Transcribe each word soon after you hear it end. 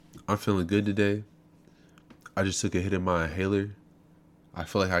I'm feeling good today. I just took a hit of my inhaler. I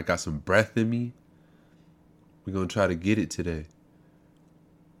feel like I got some breath in me. We're going to try to get it today.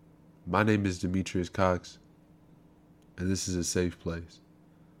 My name is Demetrius Cox, and this is a safe place.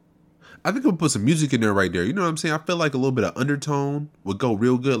 I think I'll put some music in there right there. You know what I'm saying? I feel like a little bit of undertone would go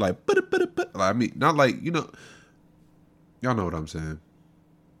real good. Like, I mean, not like, y'all know what I'm saying.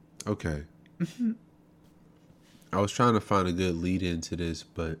 Okay. I was trying to find a good lead into this,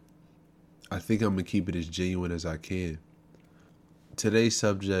 but I think I'm going to keep it as genuine as I can. Today's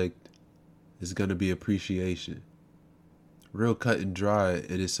subject is going to be appreciation. Real cut and dry,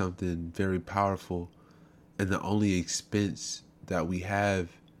 it is something very powerful, and the only expense that we have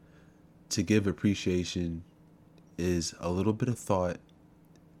to give appreciation is a little bit of thought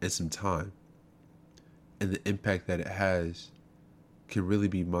and some time. And the impact that it has can really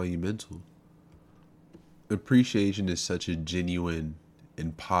be monumental. Appreciation is such a genuine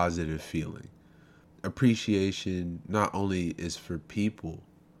and positive feeling. Appreciation not only is for people,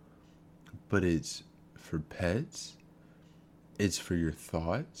 but it's for pets, it's for your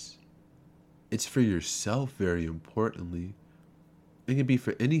thoughts, it's for yourself, very importantly. It can be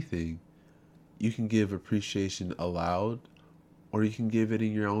for anything. You can give appreciation aloud, or you can give it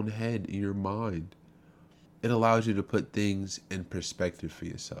in your own head, in your mind. It allows you to put things in perspective for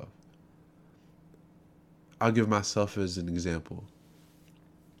yourself. I'll give myself as an example.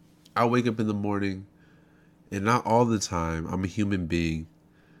 I wake up in the morning, and not all the time, I'm a human being,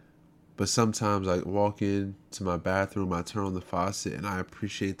 but sometimes I walk into my bathroom, I turn on the faucet, and I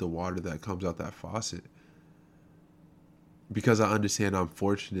appreciate the water that comes out that faucet. Because I understand I'm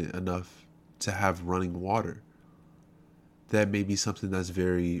fortunate enough to have running water. That may be something that's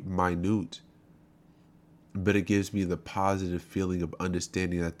very minute, but it gives me the positive feeling of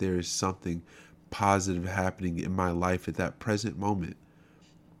understanding that there is something positive happening in my life at that present moment.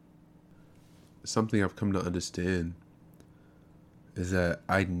 Something I've come to understand is that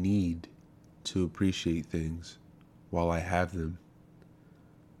I need to appreciate things while I have them,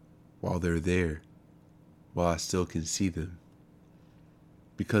 while they're there, while I still can see them.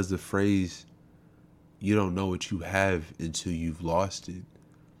 Because the phrase, you don't know what you have until you've lost it,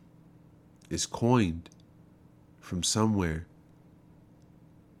 is coined from somewhere.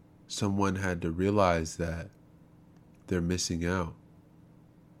 Someone had to realize that they're missing out.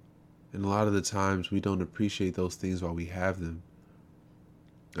 And a lot of the times we don't appreciate those things while we have them.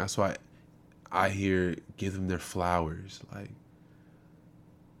 That's why I hear give them their flowers. Like,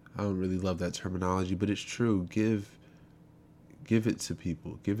 I don't really love that terminology, but it's true. Give it to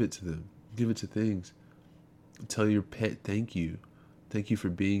people. Give it to them. Give it to things. Tell your pet thank you. Thank you for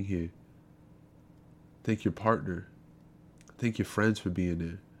being here. Thank your partner. Thank your friends for being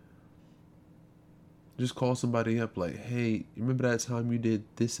there. Just call somebody up like, hey, you remember that time you did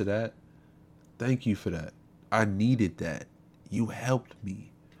this or that? Thank you for that. I needed that. You helped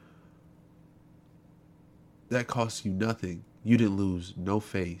me. That cost you nothing. You didn't lose no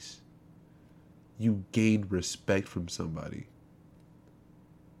face. You gained respect from somebody.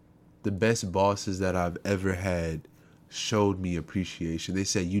 The best bosses that I've ever had showed me appreciation. They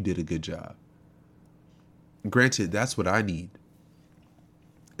said, you did a good job. Granted, that's what I need.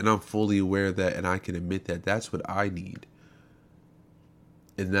 And I'm fully aware of that, and I can admit that that's what I need.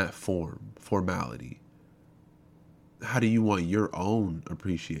 In that formality. How do you want your own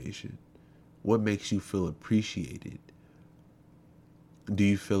appreciation? What makes you feel appreciated? Do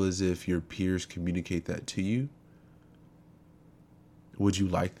you feel as if your peers communicate that to you? Would you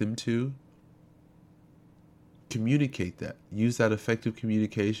like them to? Communicate that. Use that effective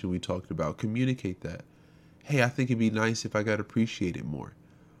communication we talked about. Communicate that. Hey, I think it'd be nice if I got appreciated more.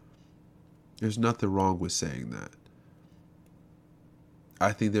 There's nothing wrong with saying that.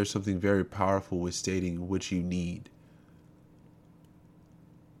 I think there's something very powerful with stating what you need.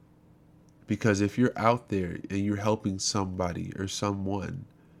 Because if you're out there and you're helping somebody or someone,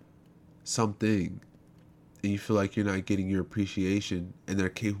 something, and you feel like you're not getting your appreciation and they're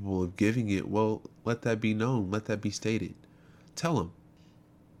capable of giving it, well, let that be known. Let that be stated. Tell them.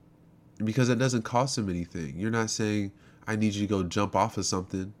 Because it doesn't cost them anything. You're not saying, I need you to go jump off of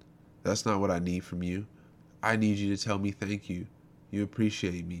something. That's not what I need from you. I need you to tell me thank you. You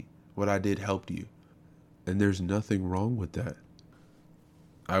appreciate me. What I did helped you. And there's nothing wrong with that.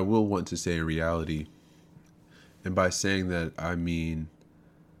 I will want to say in reality, and by saying that, I mean,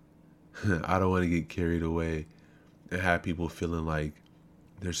 I don't want to get carried away and have people feeling like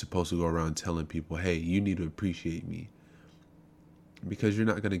they're supposed to go around telling people, hey, you need to appreciate me. Because you're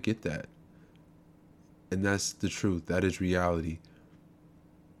not going to get that. And that's the truth. That is reality.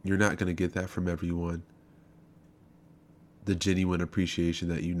 You're not going to get that from everyone. the genuine appreciation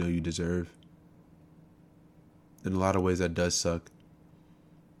that you know you deserve. In a lot of ways, that does suck,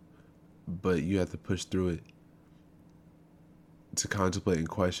 but you have to push through it to contemplate and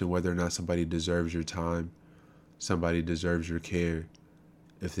question whether or not somebody deserves your time, somebody deserves your care,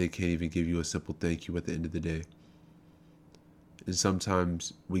 if they can't even give you a simple thank you at the end of the day. And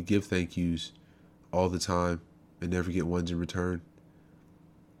sometimes we give thank yous all the time and never get ones in return.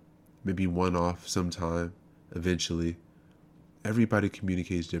 Maybe one off sometime, eventually. Everybody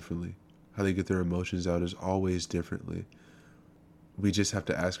communicates differently. How they get their emotions out is always differently. We just have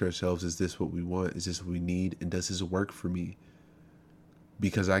to ask ourselves, is this what we want? Is this what we need? And does this work for me?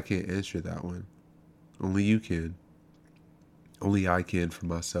 Because I can't answer that one. Only you can. Only I can for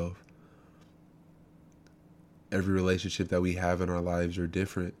myself. Every relationship that we have in our lives are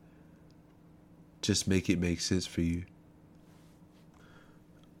different. Just make it make sense for you.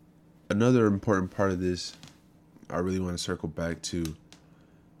 Another important part of this I really want to circle back to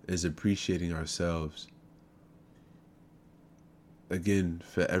is appreciating ourselves. Again,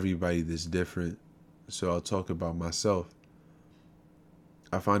 for everybody that's different, so I'll talk about myself.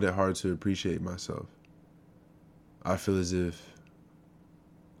 I find it hard to appreciate myself. I feel as if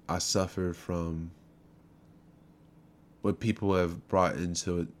I suffer from what people have brought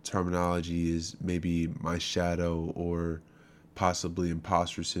into terminology is maybe my shadow or possibly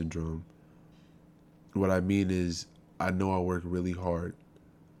imposter syndrome. What I mean is, I know I work really hard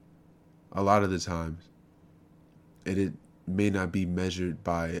a lot of the times, and it may not be measured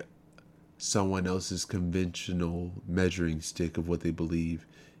by someone else's conventional measuring stick of what they believe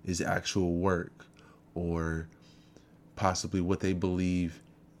is actual work, or possibly what they believe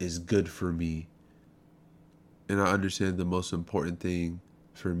is good for me. And I understand the most important thing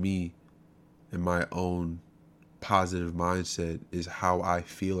for me and my own positive mindset is how I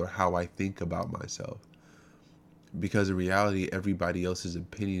feel or how I think about myself. Because in reality, everybody else's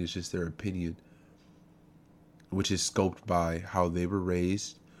opinion is just their opinion, which is scoped by how they were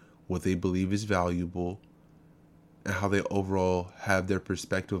raised, what they believe is valuable, and how they overall have their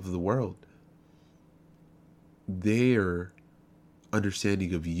perspective of the world. Their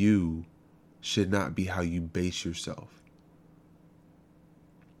understanding of you should not be how you base yourself.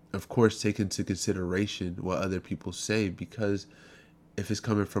 Of course, take into consideration what other people say, because if it's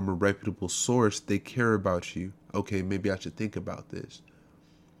coming from a reputable source, they care about you. Okay, maybe I should think about this.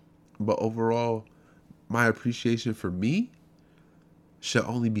 But overall, my appreciation for me should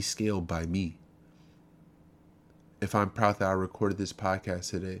only be scaled by me. If I'm proud that I recorded this podcast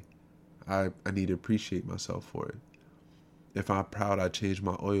today, I need to appreciate myself for it. If I'm proud I changed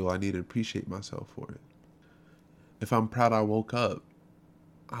my oil, I need to appreciate myself for it. If I'm proud I woke up,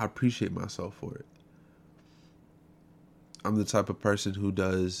 I appreciate myself for it. I'm the type of person who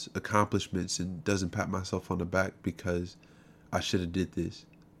does accomplishments and doesn't pat myself on the back because I should have did this.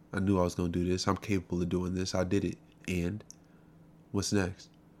 I knew I was going to do this. I'm capable of doing this. I did it. And what's next?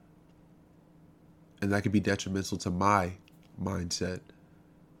 And that could be detrimental to my mindset.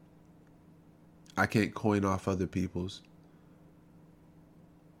 I can't coin off other people's.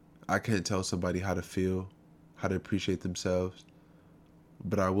 I can't tell somebody how to feel, how to appreciate themselves.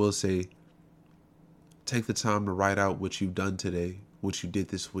 But I will say, take the time to write out what you've done today, what you did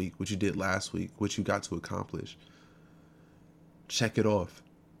this week, what you did last week, what you got to accomplish. Check it off.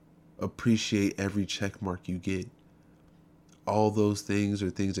 Appreciate every check mark you get. All those things are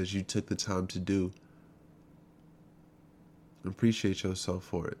things that you took the time to do. Appreciate yourself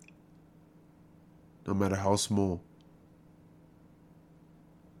for it. No matter how small.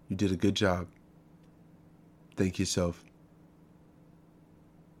 You did a good job. Thank yourself.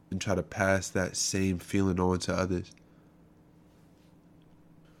 And try to pass that same feeling on to others.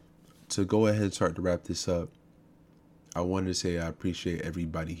 To go ahead and start to wrap this up, I wanted to say I appreciate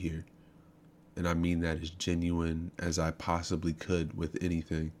everybody here. And I mean that as genuine as I possibly could with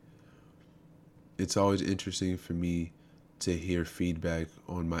anything. It's always interesting for me to hear feedback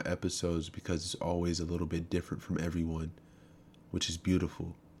on my episodes because it's always a little bit different from everyone, which is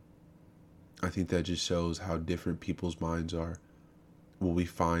beautiful. I think that just shows how different people's minds are, what we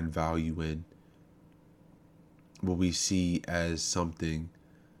find value in, what we see as something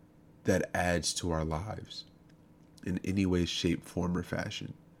that adds to our lives in any way, shape, form, or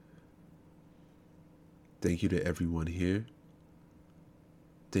fashion. Thank you to everyone here.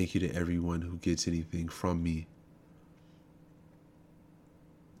 Thank you to everyone who gets anything from me.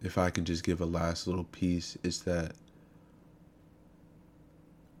 If I can just give a last little piece, it's that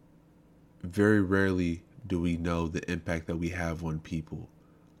very rarely do we know the impact that we have on people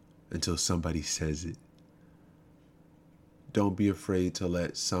until somebody says it. Don't be afraid to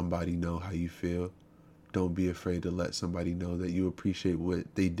let somebody know how you feel. Don't be afraid to let somebody know that you appreciate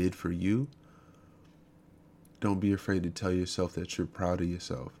what they did for you. Don't be afraid to tell yourself that you're proud of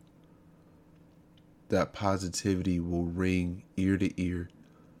yourself. That positivity will ring ear to ear.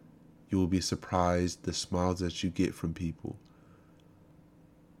 You will be surprised the smiles that you get from people.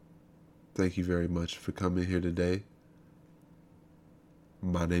 Thank you very much for coming here today.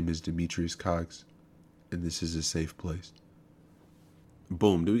 My name is Demetrius Cox, and this is a safe place.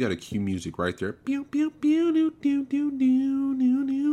 Boom, we got a cue music right there. Pew, pew, pew, doo, doo, doo, doo, doo, doo.